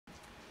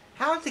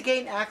How to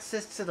gain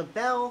access to the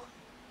Bell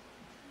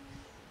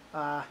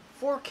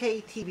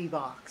 4K TV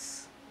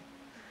box.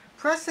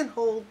 Press and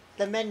hold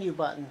the menu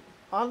button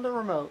on the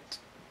remote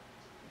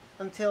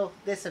until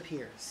this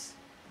appears.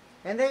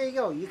 And there you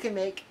go. You can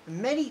make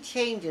many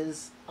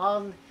changes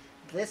on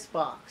this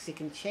box. You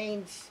can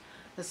change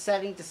the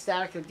setting to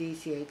static or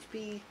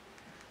DCHP.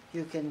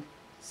 You can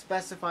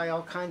specify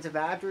all kinds of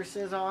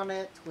addresses on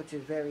it, which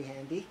is very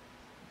handy.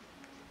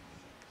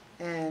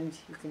 And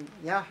you can,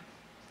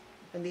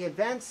 in the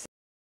advanced,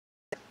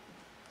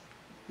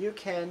 you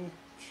can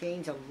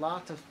change a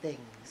lot of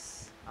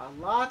things. A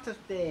lot of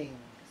things.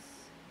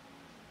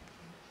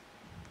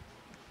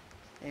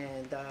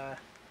 And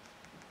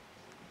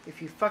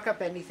if you fuck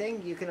up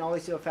anything, you can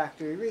always do a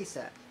factory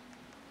reset.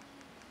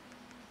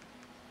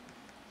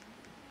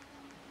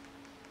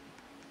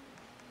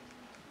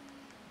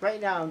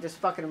 Right now, I'm just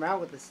fucking around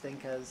with this thing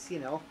because, you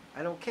know,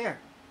 I don't care.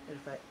 And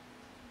if it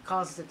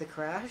causes it to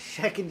crash,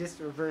 I can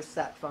just reverse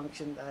that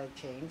function that I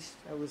changed.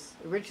 I was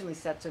originally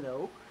set to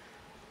no.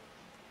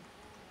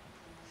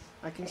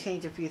 I can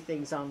change a few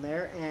things on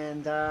there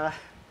and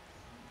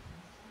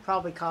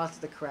probably cause it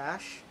to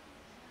crash.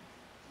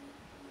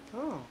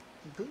 Oh,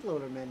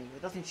 bootloader menu.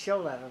 It doesn't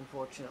show that,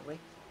 unfortunately.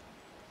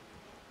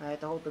 I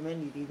have to hold the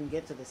menu to even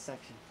get to this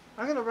section.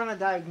 I'm going to run a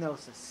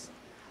diagnosis.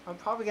 I'm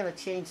probably going to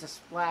change the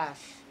splash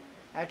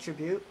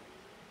attribute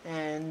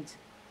and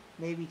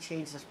maybe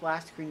change the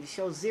splash screen to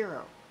show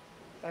 0.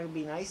 That would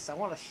be nice. I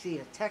want to see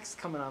a text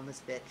coming on this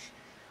bitch.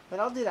 But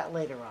I'll do that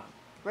later on.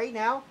 Right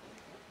now,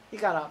 you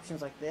got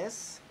options like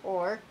this,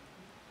 or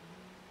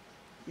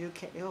you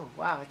can, oh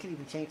wow, I can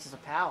even change this to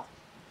PAL.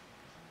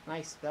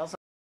 Nice. Bell's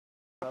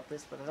about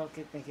this, but I don't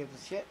think it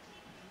gives a shit.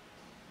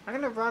 I'm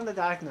going to run the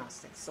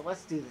diagnostics, so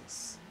let's do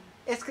this.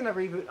 It's going to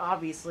reboot,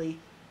 obviously.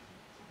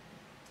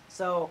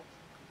 So,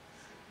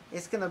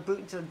 it's going to boot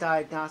into the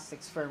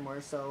diagnostics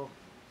firmware, so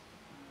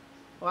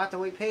we'll have to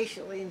wait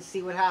patiently and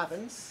see what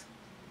happens.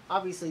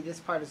 Obviously, this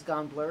part has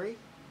gone blurry.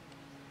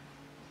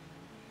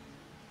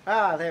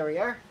 Ah, there we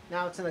are.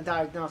 Now it's in a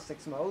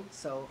diagnostics mode,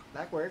 so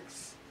that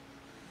works.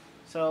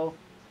 So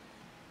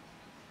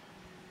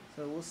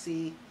we'll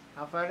see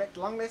how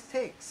long this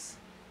takes.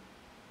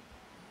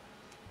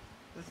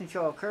 Doesn't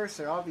show a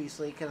cursor,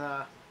 obviously,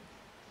 because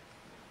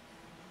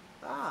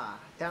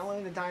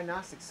downloading the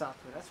diagnostic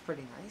software. That's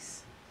pretty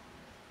nice.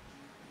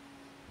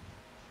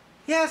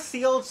 Yes,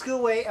 the old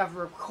school way of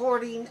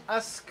recording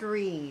a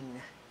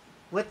screen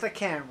with the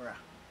camera.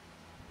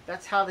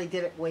 That's how they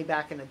did it way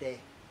back in the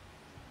day.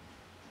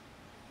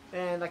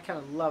 And I kind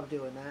of love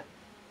doing that.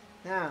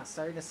 Now,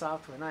 starting the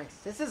software. Nice.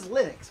 This is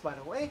Linux, by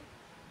the way.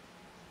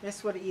 This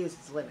is what it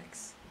uses,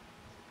 Linux.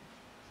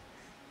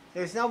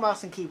 There's no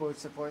mouse and keyboard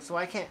support, so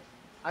I can't.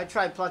 I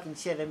tried plugging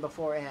shit in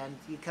beforehand.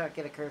 You can't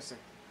get a cursor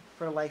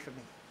for the life of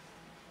me.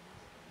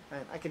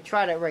 And I can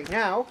try that right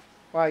now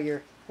while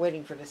you're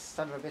waiting for this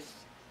son of a bitch.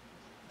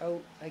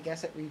 Oh, I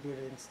guess it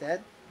rebooted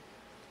instead.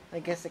 I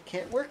guess it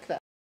can't work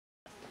that.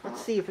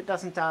 Let's see if it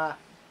doesn't,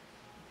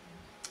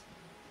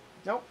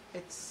 Nope,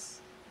 it's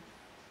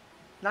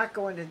not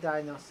going to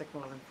diagnostic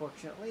mode,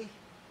 unfortunately.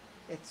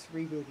 It's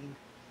rebooting.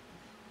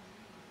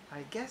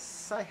 I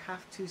guess I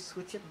have to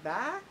switch it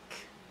back,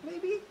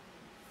 maybe?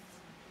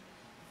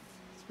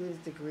 Let's move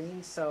it to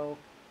green, so...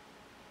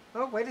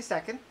 Oh, wait a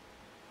second.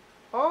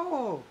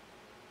 Oh!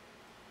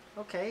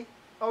 Okay.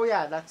 Oh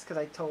yeah, that's because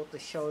I told it to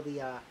show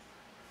the,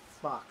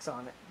 box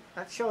on it.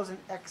 That shows an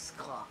X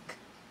clock.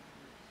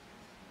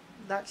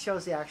 That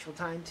shows the actual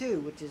time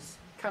too, which is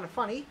kind of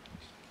funny.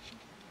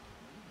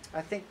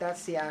 I think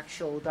that's the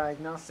actual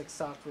diagnostic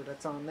software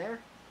that's on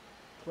there.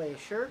 Play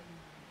assure.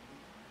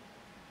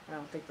 I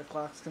don't think the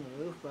clock's gonna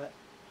move, but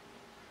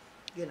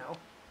you know.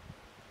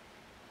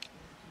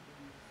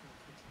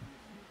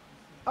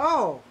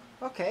 Oh,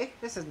 okay.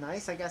 This is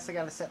nice. I guess I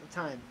gotta set the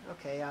time.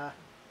 Okay,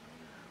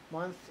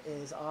 month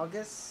is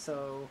August,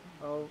 so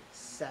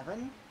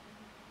 07.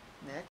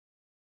 Next.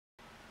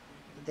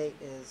 The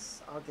date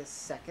is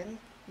August 2nd.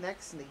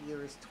 Next, and the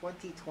year is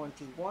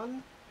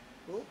 2021.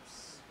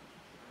 Oops.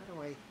 How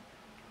do I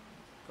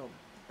go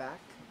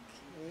back?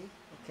 Okay.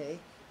 Okay.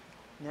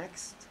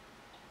 Next.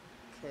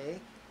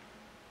 Okay.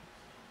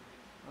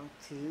 On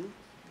 2.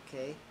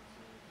 Okay.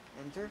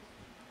 Enter.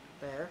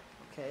 There.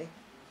 Okay.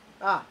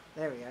 Ah,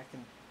 there we are. I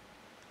can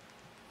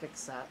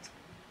fix that.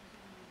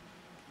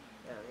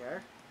 There we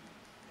are.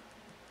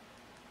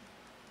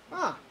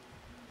 Ah.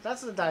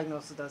 That's what the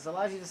diagnosis does. It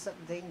allows you to set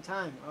the date and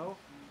time. Oh.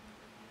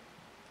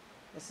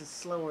 This is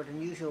slower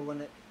than usual when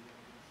it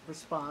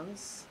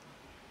responds.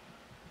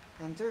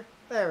 Enter.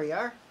 There we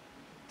are.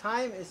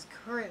 Time is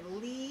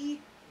currently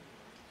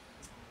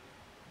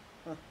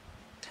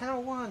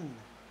 10:01.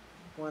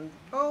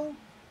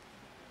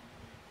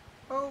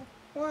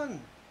 10:01.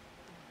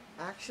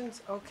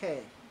 Actions.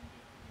 Okay.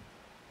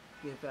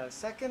 Give about a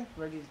second.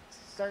 Ready to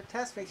start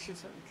test. Make sure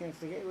something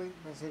connects to the gateway.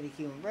 Press any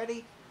key when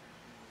ready.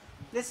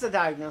 This is the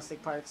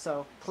diagnostic part,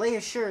 so play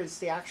assure is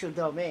the actual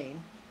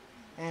domain,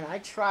 and I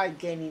tried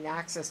gaining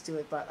access to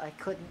it, but I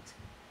couldn't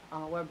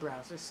on a web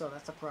browser, so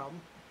that's a problem.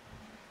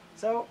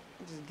 So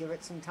just give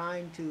it some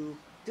time to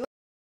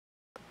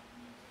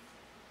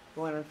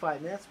going on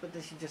 5 minutes, but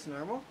this is just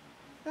normal.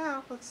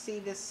 Now, let's see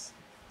this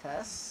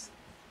test.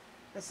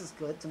 This is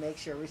good to make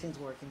sure everything's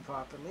working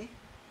properly.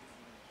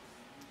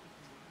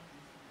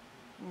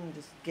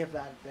 Just give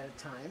that a bit of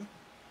time.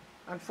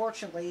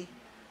 Unfortunately,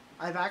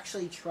 I've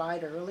actually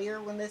tried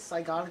earlier when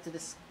I got into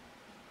this.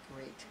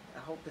 Great. I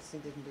hope this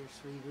thing didn't do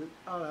reboot.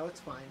 Oh no, it's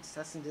fine. It's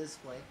testing the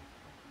display.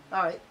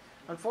 Alright.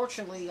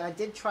 Unfortunately, I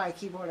did try a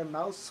keyboard and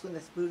mouse when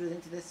this booted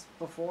into this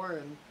before,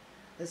 and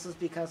this was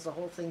because the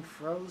whole thing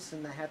froze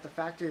and I had to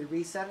factory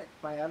reset it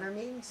by other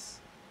means.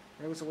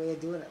 There was a way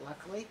of doing it,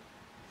 luckily.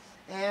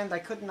 And I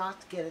could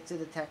not get it to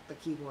detect the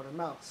keyboard or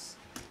mouse.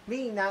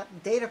 Meaning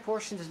that data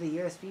portions of the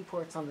USB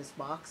ports on this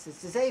box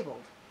is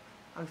disabled,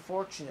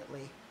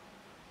 unfortunately.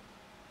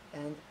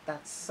 And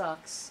that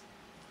sucks.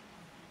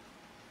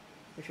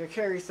 If you're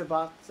curious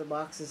about the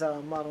box's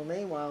model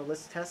name while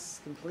this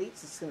test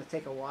completes, it's going to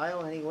take a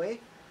while anyway.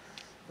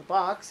 The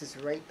box is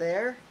right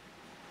there,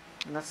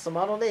 and that's the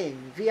model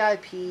name,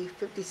 VIP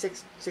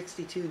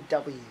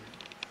 5662W.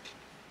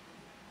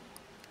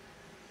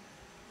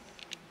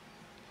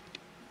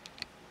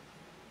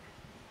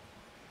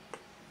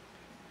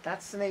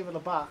 That's the name of the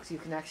box you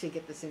can actually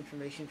get this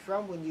information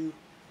from when you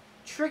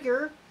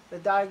trigger the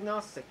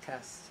diagnostic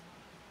test.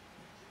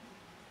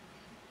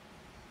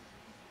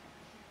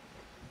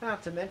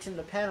 Not to mention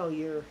the panel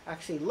you're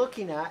actually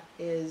looking at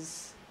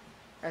is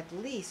at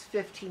least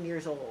 15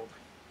 years old.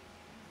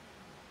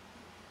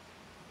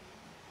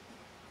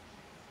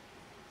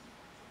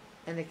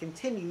 And it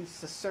continues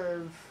to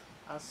serve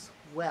us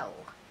well,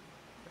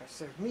 or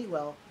serve me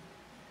well,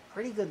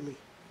 pretty goodly.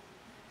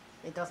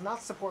 It does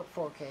not support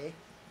 4K.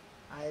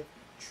 I've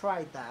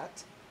tried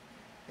that.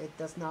 It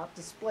does not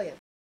display it.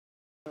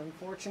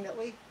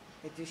 Unfortunately,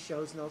 it just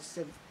shows no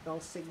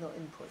signal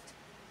input.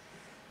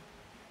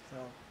 So,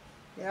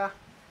 yeah,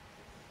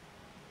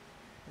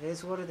 it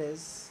is what it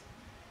is.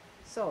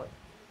 So, it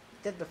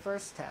did the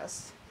first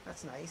test.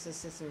 That's nice.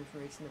 This is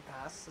information to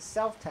pass. The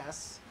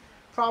self-test,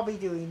 probably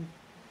doing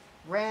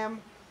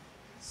RAM,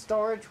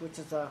 storage, which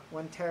is a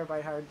 1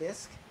 terabyte hard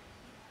disk,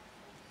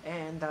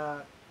 and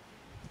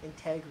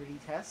integrity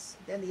tests.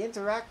 Then the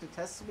interactive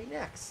tests will be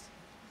next.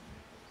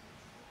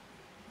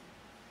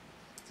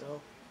 So,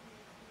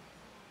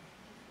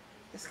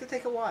 this could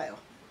take a while.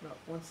 But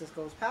once this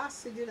goes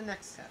past, they do the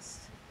next test.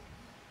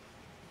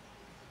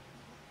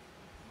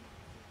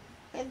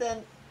 And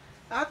then,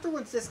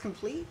 once this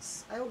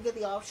completes, I will get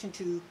the option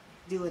to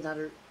do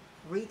another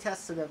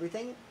retest of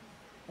everything,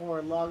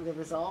 or log the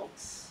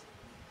results.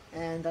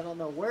 And I don't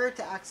know where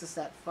to access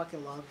that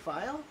fucking log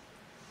file.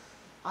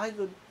 I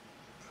would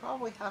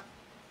probably have...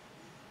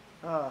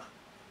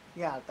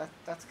 yeah,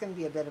 that's going to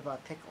be a bit of a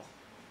pickle.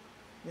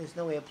 There's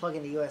no way of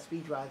plugging a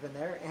USB drive in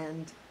there,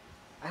 and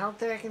I don't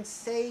think I can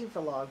save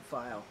the log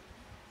file,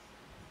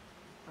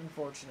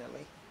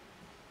 unfortunately.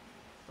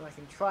 But I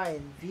can try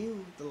and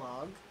view the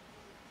log.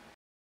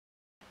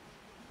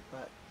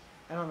 But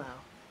I don't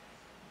know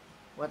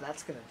what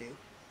that's going to do,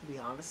 to be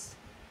honest.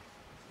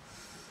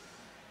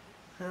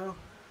 So,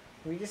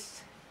 we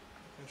just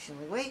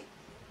patiently wait.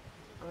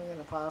 I'm going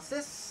to pause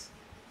this.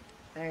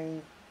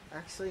 And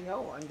actually,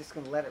 no, I'm just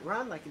going to let it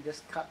run. I can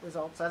just cut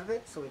results out of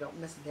it so we don't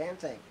miss a damn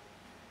thing.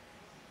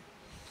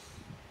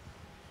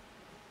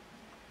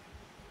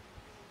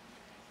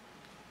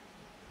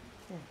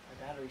 My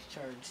battery's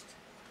charged.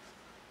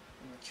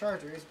 And the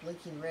charger is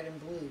blinking red and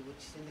blue,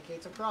 which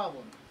indicates a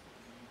problem.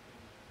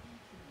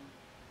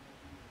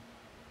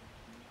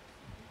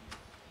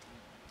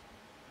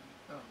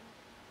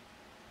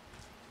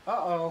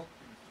 Uh-oh.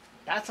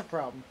 That's a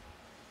problem.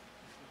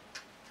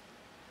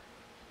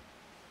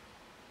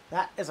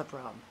 That is a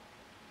problem.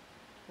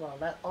 Well,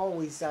 that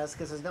always does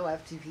because there's no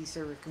FTP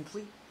server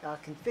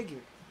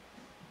configured.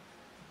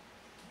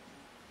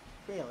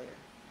 Failure.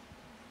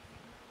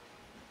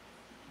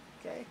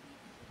 Okay.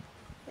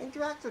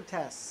 Interactive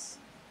tests.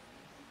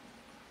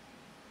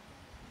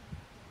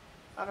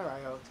 Other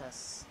I/O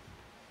tests.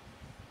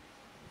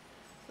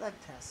 Web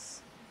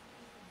tests.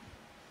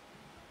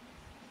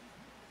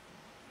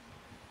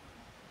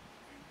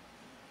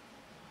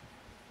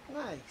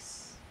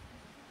 Nice.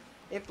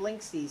 It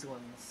blinks these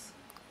ones.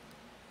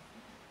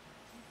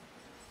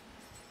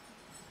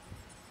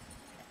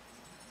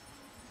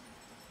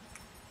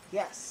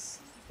 Yes,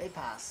 they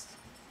passed.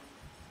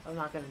 I'm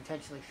not going to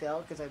intentionally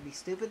fail because I'd be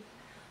stupid.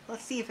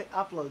 Let's see if it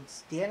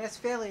uploads. DNS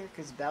failure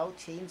because Bell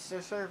changed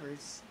their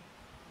servers.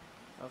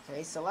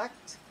 Okay,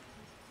 select.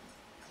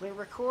 Clear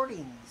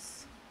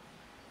recordings.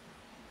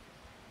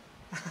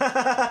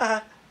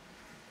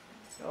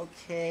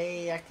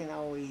 Okay, I can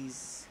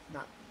always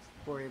not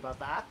worry about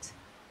that.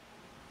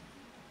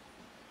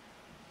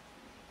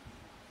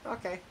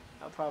 Okay,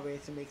 I'll probably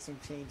have to make some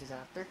changes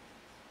after.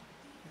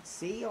 Let's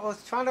see. Oh,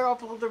 it's trying to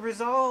upload the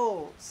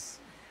results.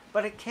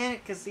 But it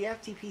can't because the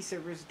FTP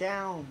server's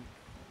down.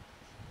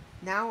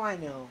 Now I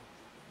know.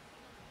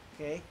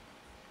 Okay,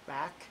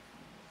 back.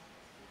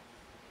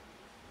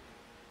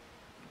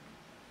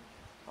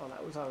 Oh,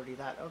 that was already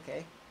that.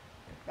 Okay.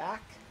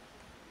 Back.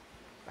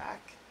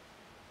 Back.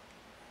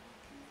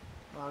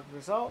 Log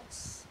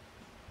results.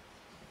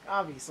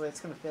 Obviously, it's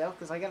gonna fail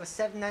because I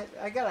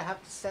gotta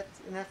have to set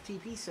an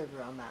FTP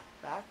server on that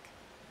back.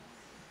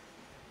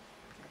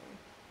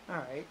 Okay. All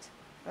right,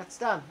 that's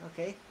done.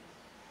 Okay.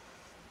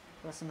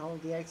 Press and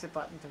hold the exit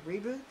button to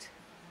reboot,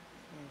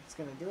 and it's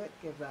gonna do it.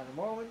 Give that a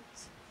moment,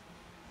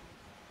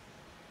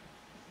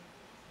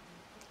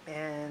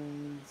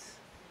 and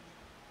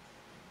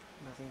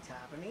nothing's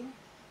happening.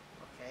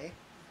 Okay.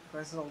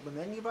 Press and hold the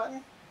menu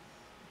button.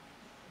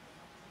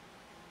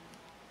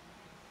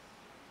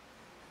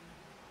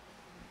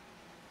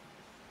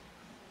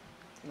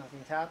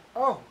 Nothing's happened.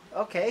 Oh,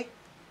 okay.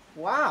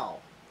 Wow.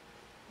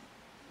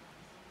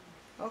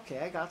 Okay,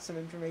 I got some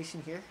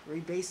information here.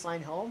 Read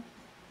baseline home.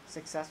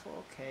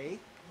 Successful. Okay.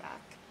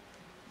 Back.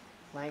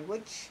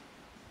 Language.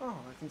 Oh,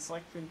 I can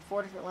select in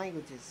 4 different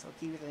languages. I'll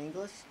keep it in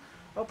English.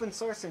 Open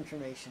source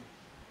information.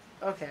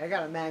 Okay, I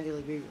gotta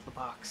manually reboot the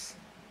box.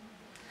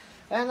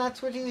 And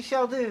that's what you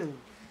shall do.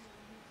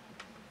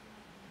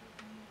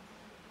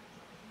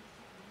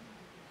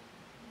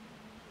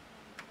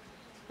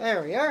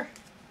 There we are.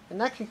 And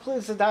that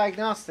concludes the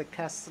diagnostic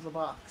test of the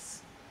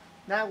box.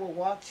 Now we'll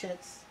watch it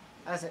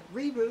as it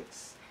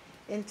reboots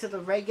into the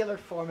regular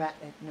format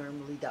it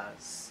normally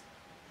does.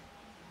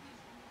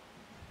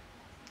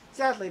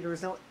 Sadly, there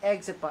was no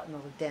exit button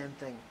on the damn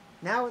thing.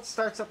 Now it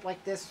starts up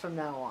like this from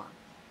now on.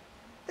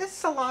 This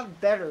is a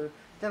lot better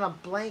than a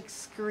blank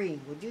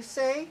screen, would you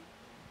say?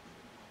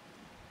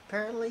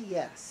 Apparently,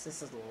 yes,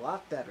 this is a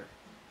lot better.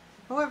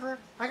 However,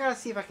 I gotta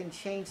see if I can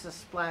change the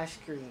splash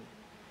screen.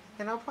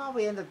 And I'll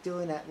probably end up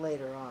doing that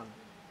later on.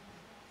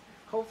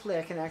 Hopefully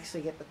I can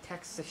actually get the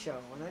text to show,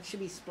 and that should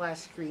be splash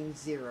screen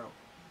 0.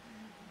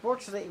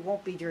 Fortunately, it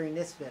won't be during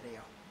this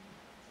video.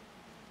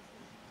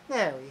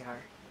 There we are.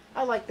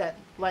 I like that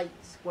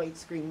lightweight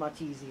screen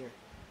much easier.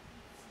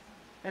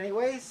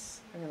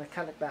 Anyways, I'm going to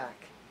cut it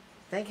back.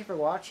 Thank you for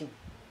watching.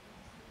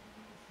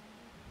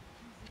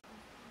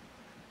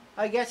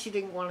 I guess you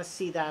didn't want to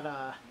see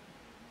that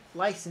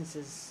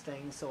licenses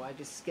thing, so I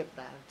just skipped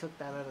that and took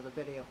that out of the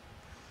video.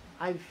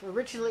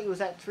 Originally it was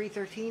at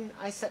 313.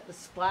 I set the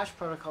splash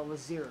protocol to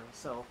 0,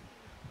 so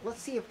let's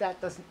see if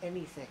that does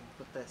anything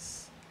with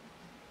this.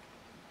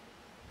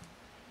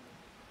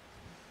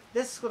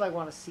 This is what I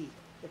want to see.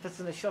 If it's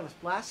going to show the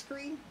splash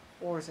screen,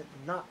 or is it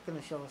not going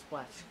to show the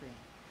splash screen?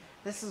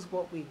 This is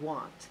what we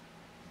want.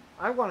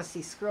 I want to see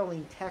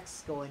scrolling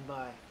text going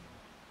by.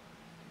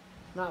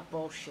 Not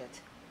bullshit.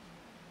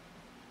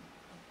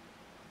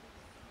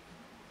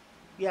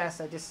 Yes,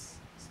 I just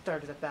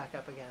started it back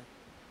up again.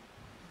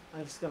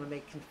 I'm just going to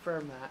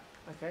confirm that.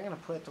 Okay, I'm going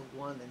to put it to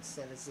 1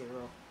 instead of 0.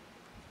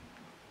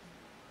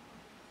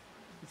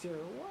 0,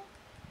 what?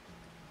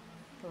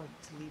 Or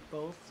delete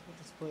both. I'll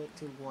just put it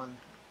to 1.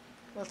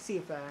 Let's see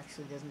if that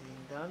actually does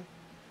anything done.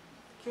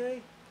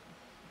 Okay.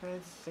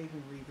 Let's save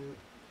and reboot.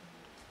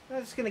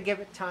 I'm just going to give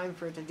it time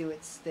for it to do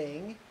its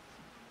thing.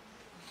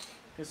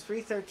 Because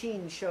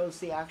 313 shows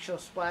the actual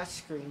splash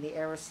screen, the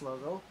Arris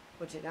logo,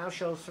 which it now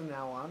shows from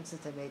now on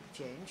since I made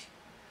the change.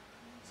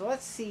 So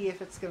let's see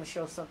if it's going to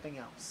show something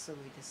else. So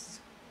we just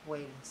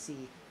wait and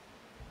see.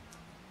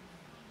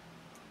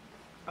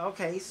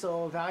 Okay,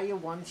 so value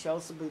 1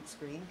 shows the boot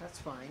screen. That's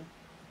fine.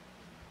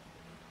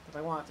 But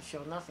I want it to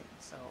show nothing,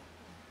 so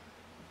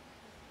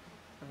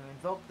I'm going to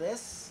invoke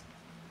this.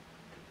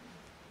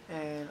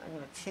 And I'm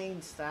going to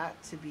change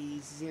that to be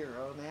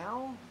 0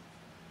 now.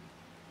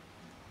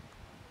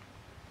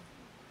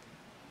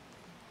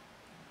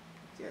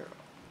 0.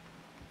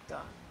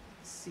 Done.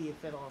 Let's see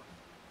if it'll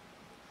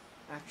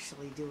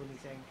actually do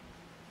anything.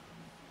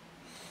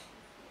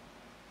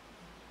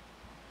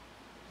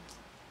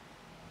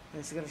 And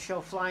it's going to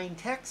show flying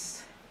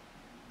text,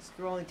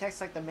 scrolling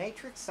text like the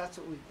Matrix. That's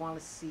what we want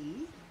to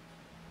see.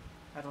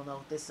 I don't know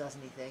if this does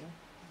anything.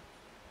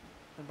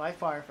 And by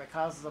far, if it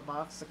causes the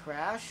box to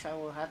crash, I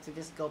will have to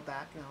just go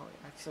back. No,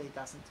 actually it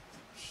doesn't.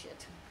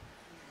 Shit.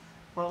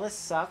 Well, this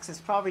sucks. It's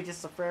probably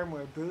just a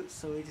firmware boot,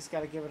 so we just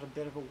got to give it a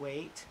bit of a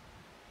wait.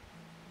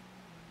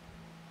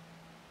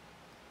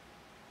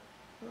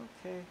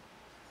 Okay.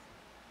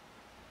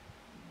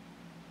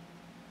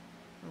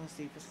 Let's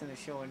see if it's going to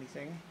show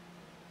anything.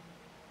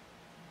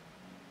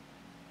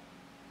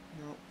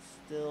 Nope,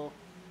 still.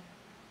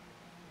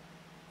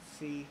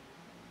 See.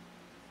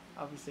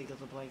 Obviously,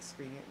 there's a blank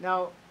screen here.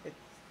 No, it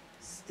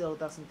still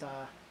doesn't,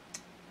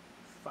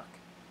 fuck.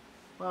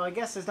 Well, I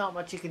guess there's not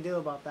much you can do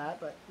about that,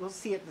 but we'll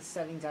see if the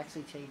settings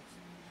actually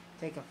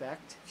take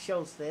effect.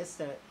 Shows this,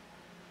 that it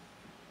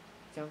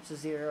jumps to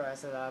 0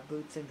 as it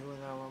boots into a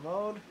normal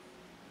mode.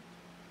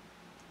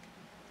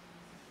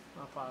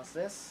 I'll pause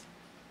this.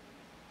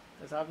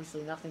 Because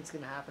obviously nothing's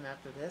going to happen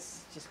after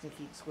this. It's just going to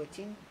keep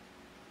switching.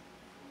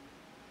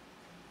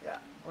 Yeah,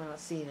 we're not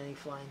seeing any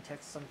flying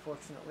text,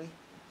 unfortunately.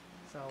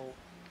 So,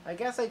 I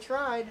guess I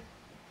tried.